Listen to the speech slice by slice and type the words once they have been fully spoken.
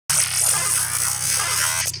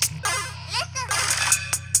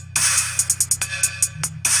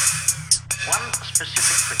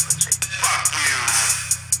Pacific frequency. Fuck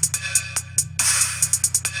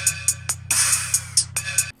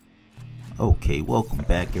you! Okay, welcome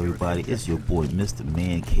back everybody. It's your boy Mr.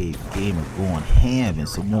 Man Cave Gamer going ham and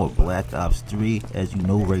some more Black Ops 3. As you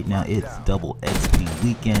know right now, it's double XP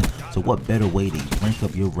weekend. So what better way to rank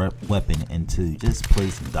up your weapon and to just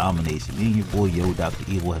play some domination. Me and your boy Yo Dr.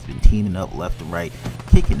 Evil has been teaming up left and right,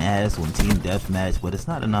 kicking ass on team deathmatch, but it's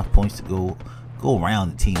not enough points to go around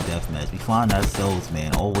the team deathmatch. We find ourselves,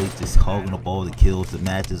 man, always just hogging up all the kills. The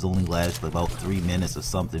matches only last for about 3 minutes or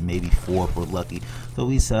something, maybe 4 if we're lucky. So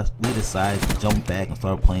we decided to jump back and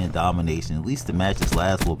start playing domination. At least the matches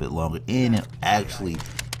last a little bit longer, and it actually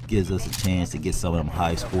gives us a chance to get some of them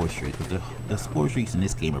high score streaks. But the score streaks in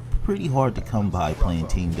this game are pretty hard to come by playing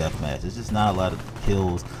team deathmatch. There's just not a lot of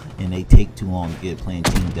kills, and they take too long to get playing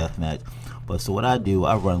team deathmatch. But so what I do,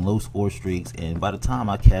 I run low score streaks, and by the time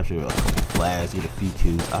I capture a couple flags, get a few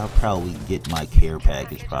kills, I'll probably get my care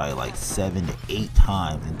package probably like 7 to 8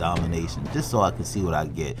 times in domination, just so I can see what I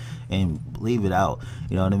get and leave it out.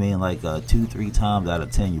 You know what I mean? Like 2-3 times out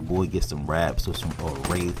of 10, your boy gets some raps or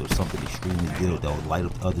wraith or something extremely good that will light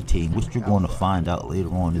up the other team, which you're going to find out later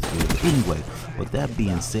on in this video. But anyway, with that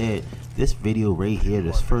being said, this video right here,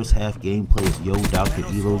 this first half gameplay is Yo Dr.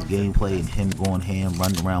 Evo's gameplay and him going ham,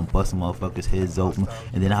 running around busting motherfuckers' heads open,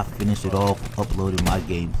 and then I finish it off uploading my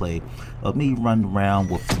gameplay of me running around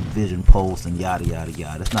with some vision pulse and yada yada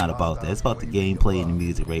yada. It's not about that, it's about the gameplay and the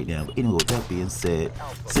music right now. But anyway, with that being said,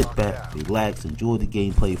 sit back, relax, enjoy the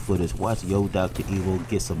gameplay footage, watch Yo Dr. Evo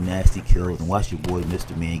get some nasty kills, and watch your boy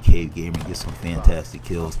Mr. Man Cave Gamer get some fantastic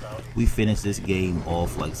kills. We finished this game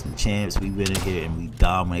off like some champs. We went in here and we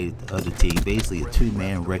dominated the other team, basically a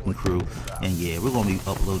 2-man wrecking crew. And yeah, we're going to be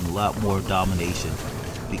uploading a lot more domination,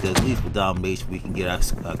 because at least with domination we can get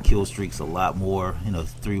our kill streaks a lot more, you know,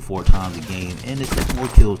 3-4 times a game, and there's just more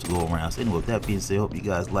kills to go around. So anyway, with that being said, hope you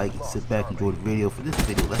guys like it. Sit back, enjoy the video. For this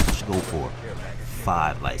video, let's just go for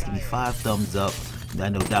 5 likes. Give me 5 thumbs up. I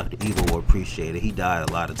know Dr. Evil will appreciate it. He died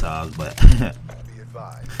a lot of times, but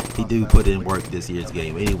he do put in work this year's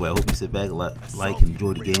game. Anyway, I hope you sit back, like,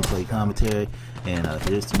 enjoy the gameplay commentary, and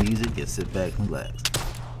here's the music, and sit back and relax.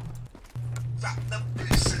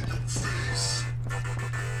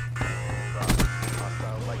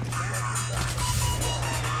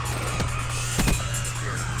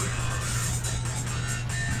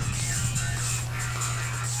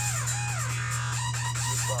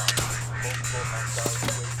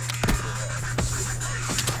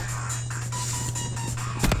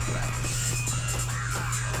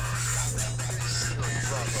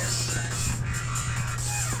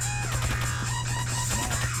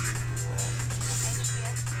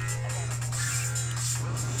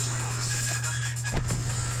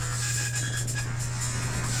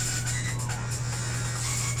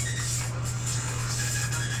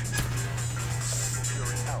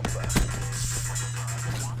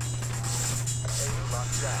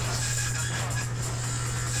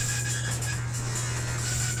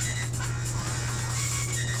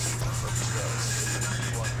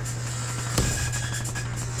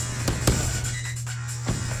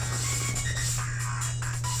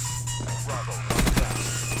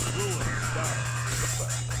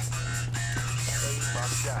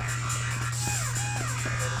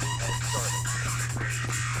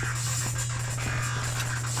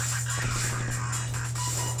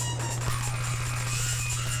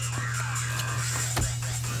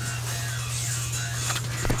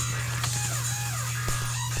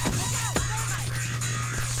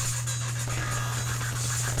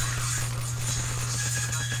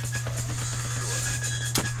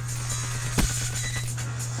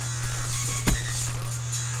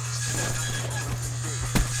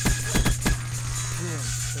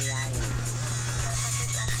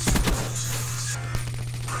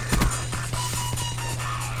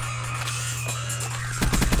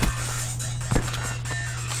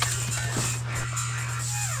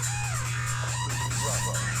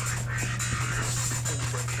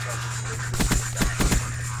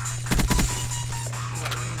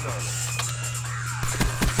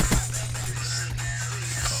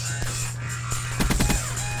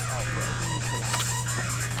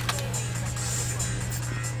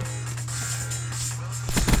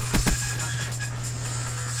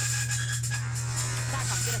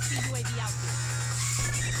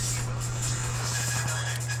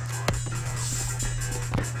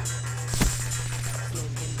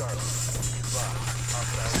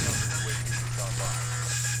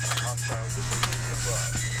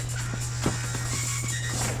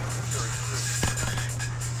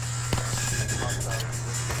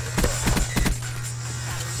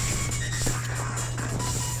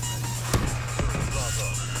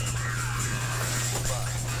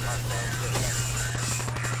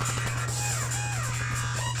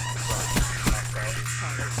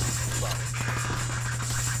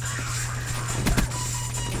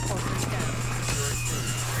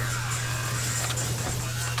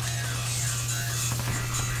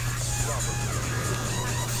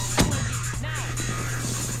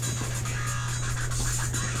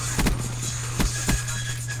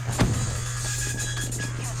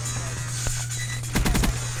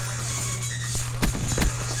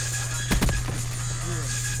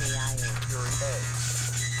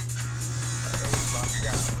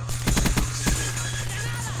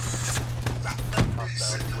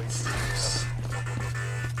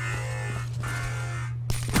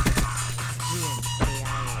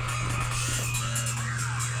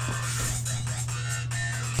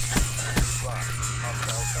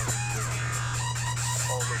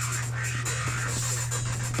 All locations.